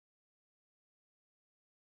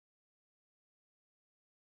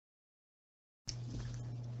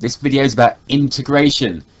This video is about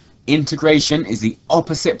integration. Integration is the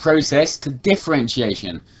opposite process to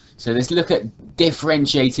differentiation. So let's look at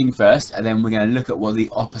differentiating first, and then we're going to look at what the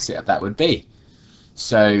opposite of that would be.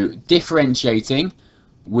 So differentiating,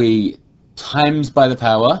 we times by the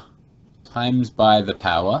power, and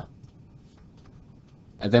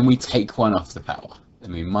then we take one off the power.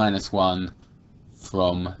 Then we minus one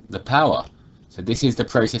from the power. So this is the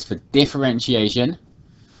process for differentiation.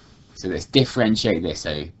 So let's differentiate this.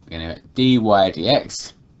 So we're going to dy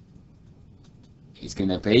dx is going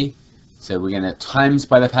to be, so we're going to times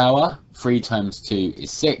by the power, 3 times 2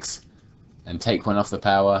 is 6, and take one off the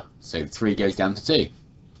power, so 3 goes down to 2. We're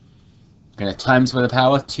going to times by the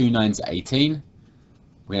power, 2 9s are 18.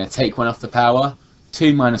 We're going to take one off the power,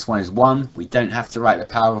 2 minus 1 is 1. We don't have to write the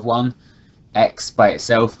power of 1. X by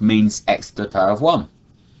itself means x to the power of 1.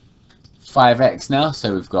 5x now,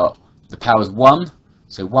 so we've got the power is 1,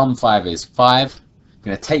 so 1 5 is 5. We're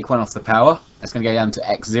going to take one off the power, that's going to go down to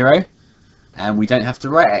x0, and we don't have to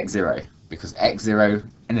write x0 because x0,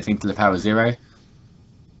 anything to the power of 0,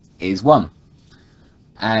 is 1.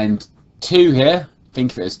 And 2 here,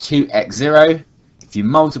 think of it as 2x0. If you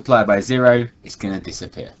multiply by 0, it's going to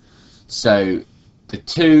disappear. So the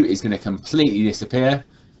 2 is going to completely disappear,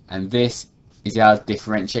 and this is our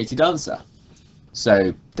differentiated answer.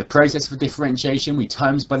 So the process for differentiation, we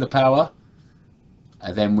times by the power,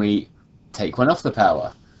 and then we take one off the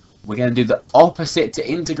power. We're going to do the opposite to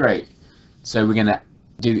integrate. So we're going to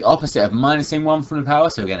do the opposite of minusing 1 from the power,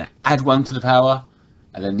 so we're going to add 1 to the power,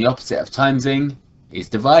 and then the opposite of timesing is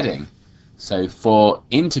dividing. So for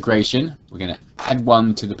integration, we're going to add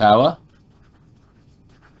 1 to the power,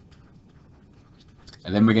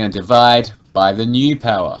 and then we're going to divide by the new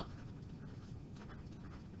power.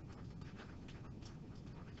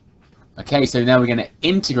 Okay, so now we're going to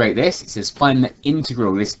integrate this. It says find the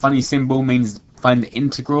integral. This funny symbol means find the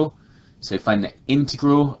integral. So find the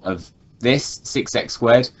integral of this 6x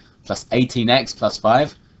squared plus 18x plus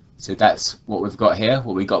 5. So that's what we've got here,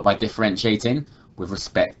 what we got by differentiating with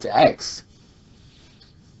respect to x.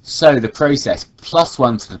 So the process, plus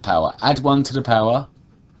 1 to the power, add 1 to the power.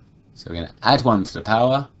 So we're going to add 1 to the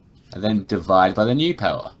power and then divide by the new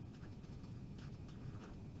power.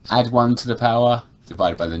 Add 1 to the power,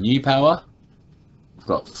 divide by the new power. We've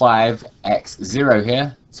got 5x0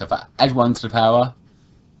 here, so if I add 1 to the power,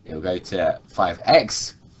 it will go to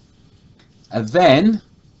 5x. And then,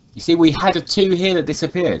 you see we had a 2 here that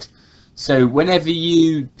disappeared. So whenever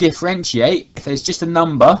you differentiate, if there's just a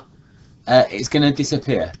number, it's going to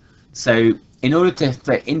disappear. So in order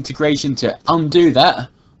for integration to undo that,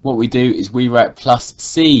 what we do is we write plus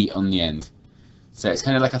c on the end. So it's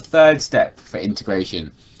kind of like a third step for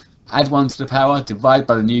integration. Add 1 to the power, divide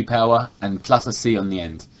by the new power, and plus a c on the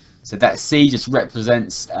end. So that c just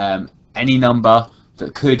represents any number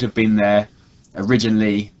that could have been there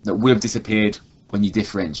originally that would have disappeared when you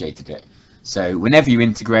differentiated it. So whenever you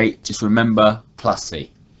integrate, just remember plus c.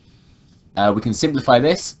 We can simplify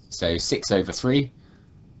this. So 6 over 3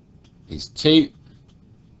 is 2.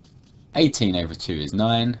 18 over 2 is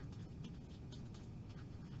 9.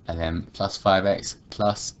 And then plus 5x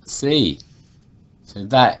plus c. So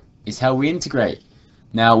that is how we integrate.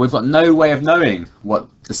 Now we've got no way of knowing what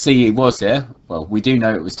the c was here. Well, we do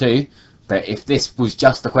know it was 2, but if this was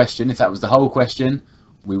just the question, if that was the whole question,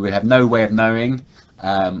 we would have no way of knowing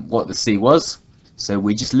what the c was. So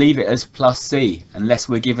we just leave it as plus c unless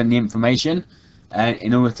we're given the information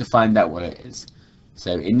in order to find out what it is.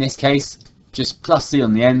 So in this case, just plus c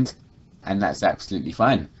on the end, and that's absolutely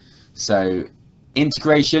fine. So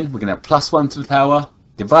integration, we're going to plus 1 to the power,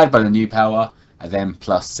 divide by the new power, and then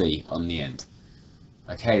plus c on the end.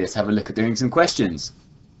 Okay, let's have a look at doing some questions.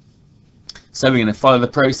 So we're going to follow the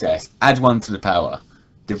process, add 1 to the power,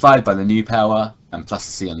 divide by the new power, and plus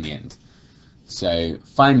c on the end. So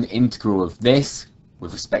find the integral of this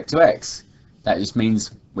with respect to x. That just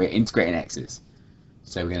means we're integrating x's.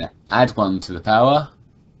 So we're going to add 1 to the power,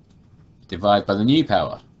 divide by the new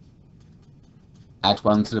power. Add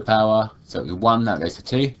 1 to the power, so it was 1, that goes to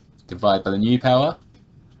 2, divide by the new power.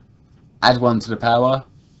 Add 1 to the power.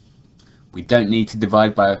 We don't need to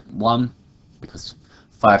divide by 1 because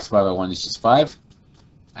 5 divided by 1 is just 5.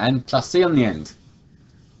 And plus c on the end.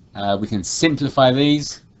 We can simplify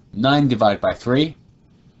these. 9 divided by 3.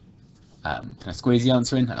 Can I squeeze the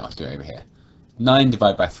answer in? I'll have to do it over here. 9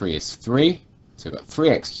 divided by 3 is 3. So we've got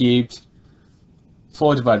 3x cubed.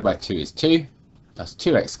 4 divided by 2 is 2. Plus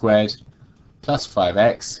 2x squared. Plus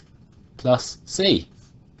 5x. Plus c.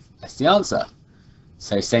 That's the answer.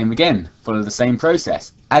 So same again, follow the same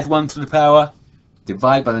process. Add 1 to the power,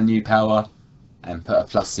 divide by the new power, and put a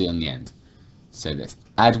plus c on the end. So let's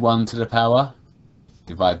add 1 to the power,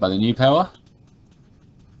 divide by the new power,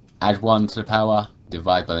 add 1 to the power,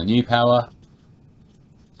 divide by the new power,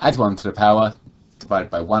 add 1 to the power, divide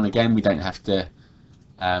by 1 again, we don't have to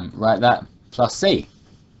write that, plus c.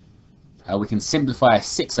 We can simplify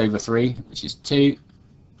 6 over 3, which is 2.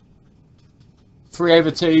 3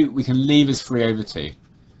 over 2, we can leave as 3 over 2.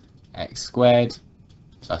 X squared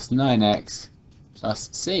plus 9x plus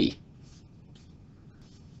c.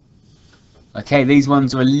 Okay, these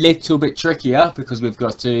ones are a little bit trickier because we've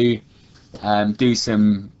got to do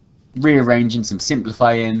some rearranging, some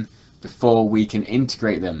simplifying before we can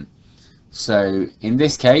integrate them. So in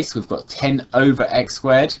this case, we've got 10 over x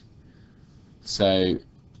squared. So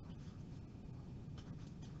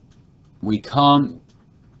we can't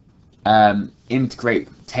integrate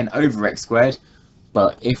 10 over x squared,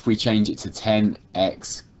 but if we change it to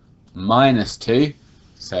 10x minus 2,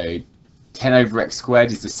 so 10 over x squared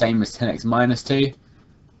is the same as 10x minus 2,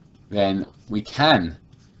 then we can.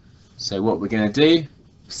 So what we're going to do,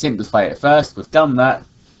 simplify it first. We've done that,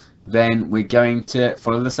 then we're going to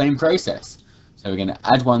follow the same process. So we're going to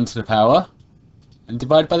add 1 to the power and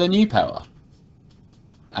divide by the new power.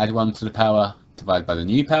 Add 1 to the power, divide by the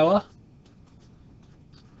new power.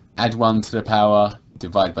 Add 1 to the power,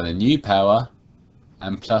 divide by the new power,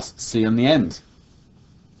 and plus c on the end.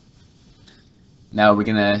 Now we're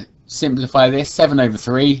going to simplify this. 7 over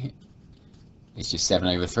 3 is just 7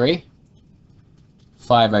 over 3.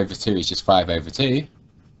 5 over 2 is just 5 over 2.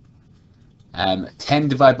 10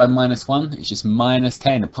 divided by minus 1 is just minus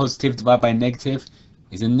 10. A positive divided by a negative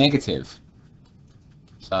is a negative.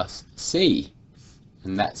 Plus c.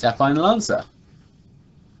 And that's our final answer.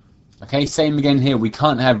 Okay, same again here. We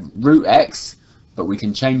can't have root x, but we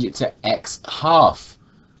can change it to x half.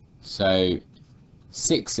 So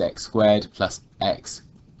 6x squared plus x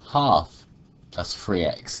half plus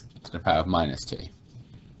 3x to the power of minus 2.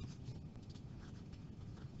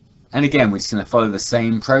 And again, we're just going to follow the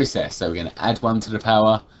same process. So we're going to add 1 to the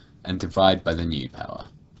power and divide by the new power.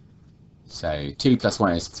 So 2 plus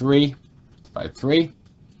 1 is 3, divide 3.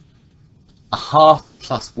 A half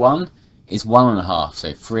plus 1 is 1.5,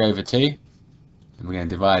 so 3 over 2. And we're going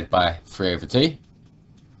to divide by 3 over 2.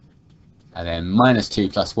 And then minus 2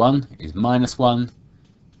 plus 1 is minus 1,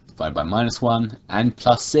 divided by minus 1, and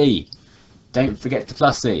plus c. Don't forget the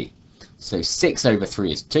plus c. So 6 over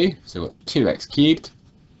 3 is 2, so we've got 2x cubed.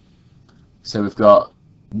 So we've got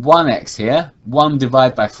 1x here, 1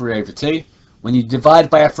 divided by 3 over 2. When you divide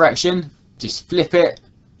by a fraction, just flip it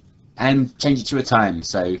and change it to a time.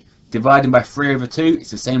 So dividing by 3 over 2 is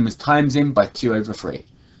the same as timesing by 2 over 3.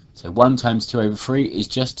 So 1 times 2 over 3 is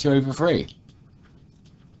just 2 over 3.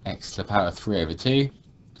 X to the power of 3 over 2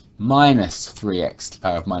 minus 3x to the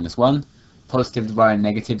power of minus 1. Positive divided by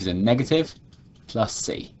negative is a negative, plus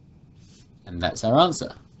c. And that's our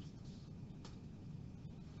answer.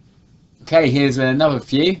 Okay, here's another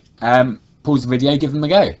few. Pause the video, give them a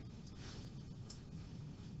go.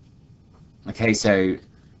 Okay, so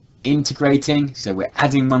integrating, so we're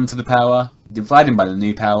adding 1 to the power, dividing by the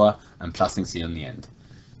new power, and plusing c on the end.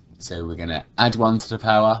 So we're going to add 1 to the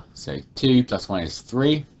power, so 2 plus 1 is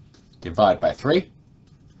 3, divide by 3.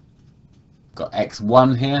 Got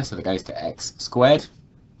x1 here, so that goes to x squared,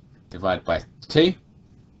 divide by 2.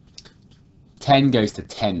 10 goes to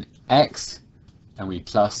 10x, and we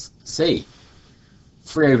plus c.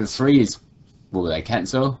 3 over 3 is, well, they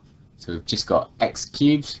cancel, so we've just got x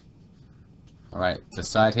cubed. Alright, to the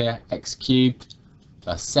side here, x cubed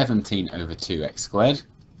plus 17 over 2x squared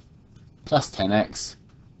plus 10x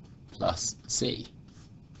plus c.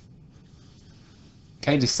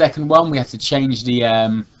 Okay, the second one, we have to change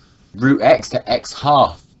the root x to x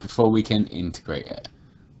half before we can integrate it.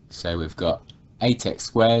 So we've got 8x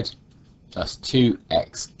squared plus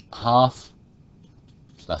 2x half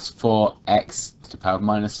plus 4x to the power of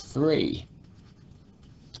minus 3.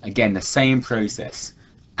 Again, the same process.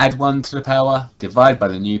 Add 1 to the power, divide by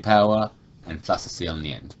the new power, and plus a c on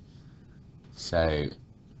the end. So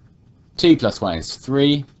 2 plus 1 is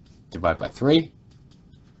 3, divide by 3.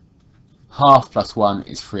 Half plus 1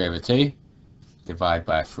 is 3 over 2, divide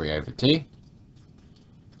by 3 over 2.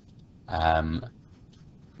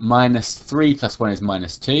 Minus 3 plus 1 is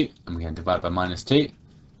minus 2, and we're going to divide by minus 2,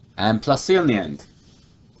 and plus c on the end.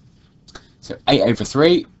 So 8 over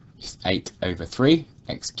 3 is 8 over 3,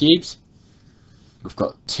 x cubed. We've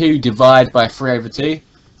got 2 divided by 3 over 2.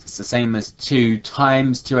 It's the same as 2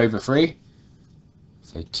 times 2 over 3.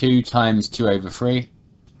 So 2 times 2 over 3.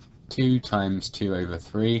 2 times 2 over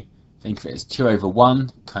 3. Think of it as 2 over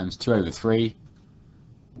 1 times 2 over 3,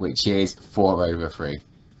 which is 4 over 3.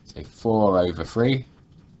 So 4 over 3,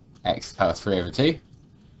 x to the power 3 over 2.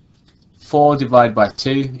 4 divided by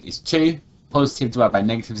 2 is 2. positive divided by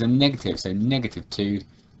negative is a negative, so negative 2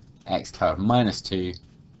 x to the power of minus 2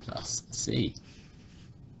 plus c.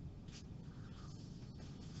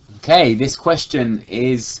 Okay, this question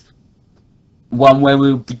is one where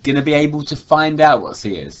we're going to be able to find out what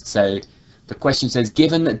c is. So the question says,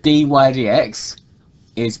 given that dy dx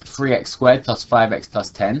is 3x squared plus 5x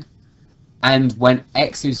plus 10, and when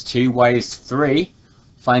x is 2, y is 3,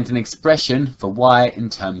 find an expression for y in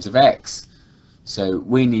terms of x. So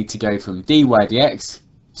we need to go from dy dx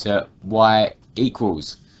to y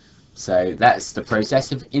equals. So that's the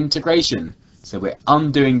process of integration. So we're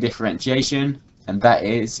undoing differentiation, and that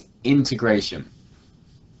is integration.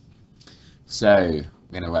 So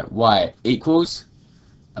we're going to write y equals,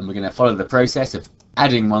 and we're going to follow the process of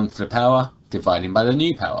adding 1 to the power, dividing by the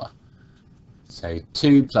new power. So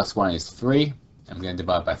 2 plus 1 is 3, and we're going to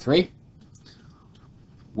divide by 3.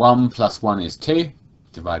 1 plus 1 is 2,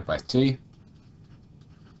 divide by 2.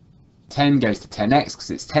 10 goes to 10x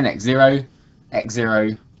because it's 10x 0, x 0,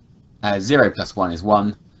 0 plus 1 is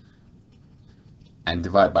 1, and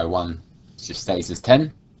divide by 1 just stays as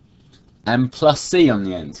 10, and plus c on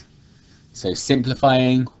the end. So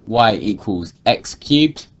simplifying, y equals x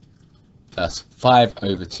cubed plus 5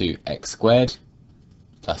 over 2 x squared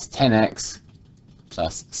plus 10x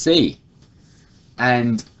plus c.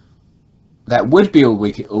 And that would be all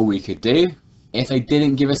we could do if they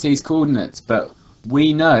didn't give us these coordinates, but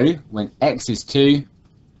we know when x is 2,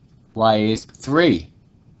 y is 3.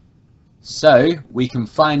 So we can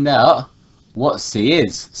find out what c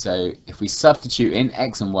is. So if we substitute in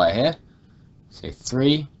x and y here, so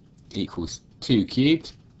 3 equals 2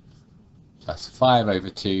 cubed plus 5 over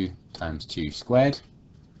 2 times 2 squared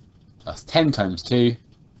plus 10 times 2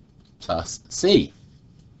 plus c.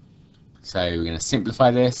 So we're going to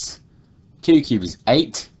simplify this. 2 cubed is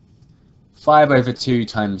 8. 5 over 2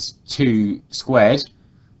 times 2 squared,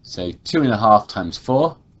 so 2.5 times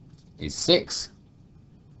 4 is 6,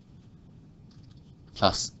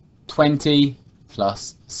 plus 20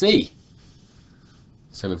 plus c.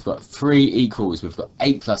 So we've got 3 equals, we've got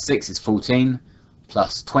 8 plus 6 is 14,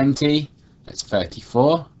 plus 20, that's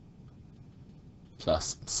 34,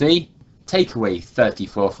 plus c. Take away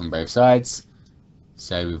 34 from both sides,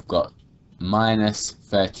 so we've got minus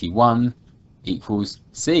 31 equals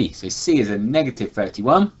c. So c is a negative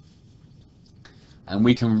 31, and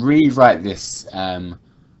we can rewrite this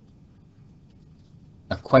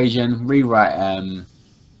equation, rewrite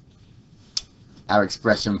our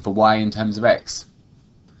expression for y in terms of x,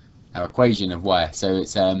 our equation of y. So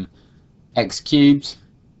it's x cubed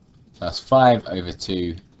plus 5 over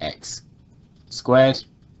 2 x squared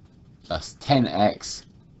plus 10x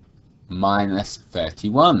minus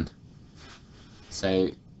 31. So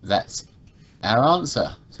that's our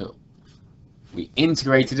answer. So we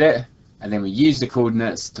integrated it, and then we used the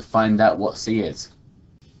coordinates to find out what c is.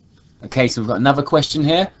 Okay, so we've got another question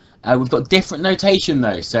here. We've got different notation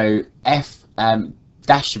though. So f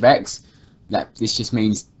dash of x, this just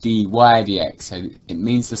means dy dx, so it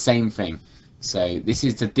means the same thing. So this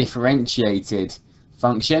is the differentiated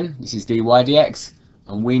function, this is dy dx,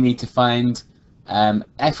 and we need to find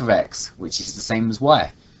f of x, which is the same as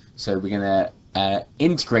y. So we're going to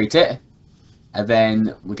integrate it, and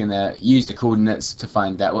then we're going to use the coordinates to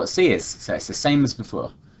find out what c is. So it's the same as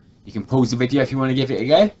before. You can pause the video if you want to give it a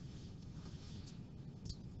go,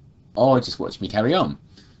 or just watch me carry on.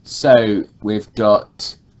 So we've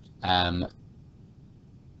got f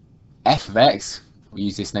of x, we'll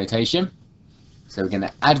use this notation. So we're going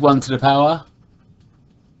to add 1 to the power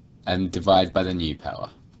and divide by the new power.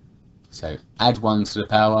 So add 1 to the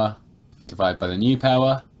power, divide by the new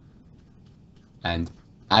power, and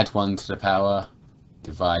add 1 to the power,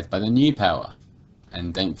 divide by the new power,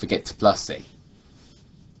 and don't forget to plus c.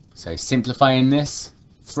 So simplifying this,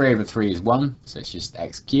 3 over 3 is 1, so it's just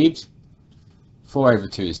x cubed. 4 over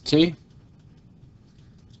 2 is 2.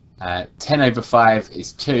 10 over 5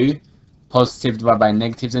 is 2. Positive divided by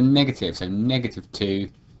negatives and negative, so negative 2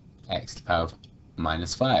 x to the power of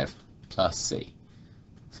minus 5 plus c.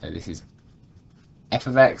 So this is f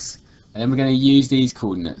of x, and then we're going to use these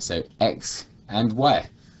coordinates, so x and y.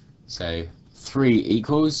 So 3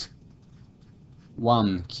 equals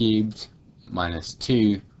 1 cubed minus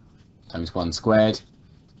 2 times 1 squared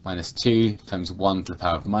minus 2 times 1 to the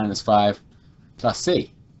power of minus 5 plus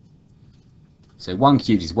c. So 1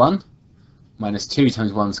 cubed is 1, minus 2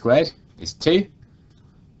 times 1 squared is 2,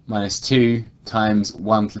 minus 2 times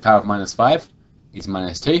 1 to the power of minus 5 is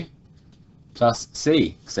minus 2, plus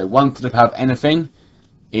c. So 1 to the power of anything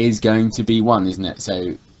is going to be 1, isn't it?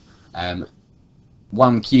 So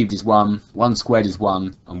 1 cubed is 1, 1 squared is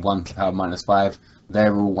 1, and 1 to the power of minus 5,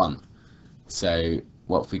 they're all 1. So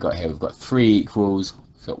what have we got here? We've got 3 equals,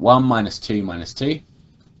 we've got 1 minus 2 minus 2,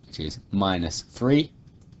 which is minus 3,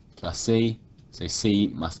 plus c, so c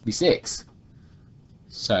must be 6.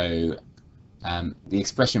 So the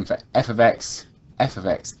expression for f of x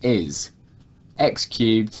is x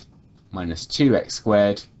cubed minus 2x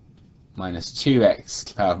squared minus 2x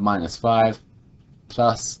to the power of minus 5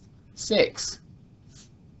 plus 6.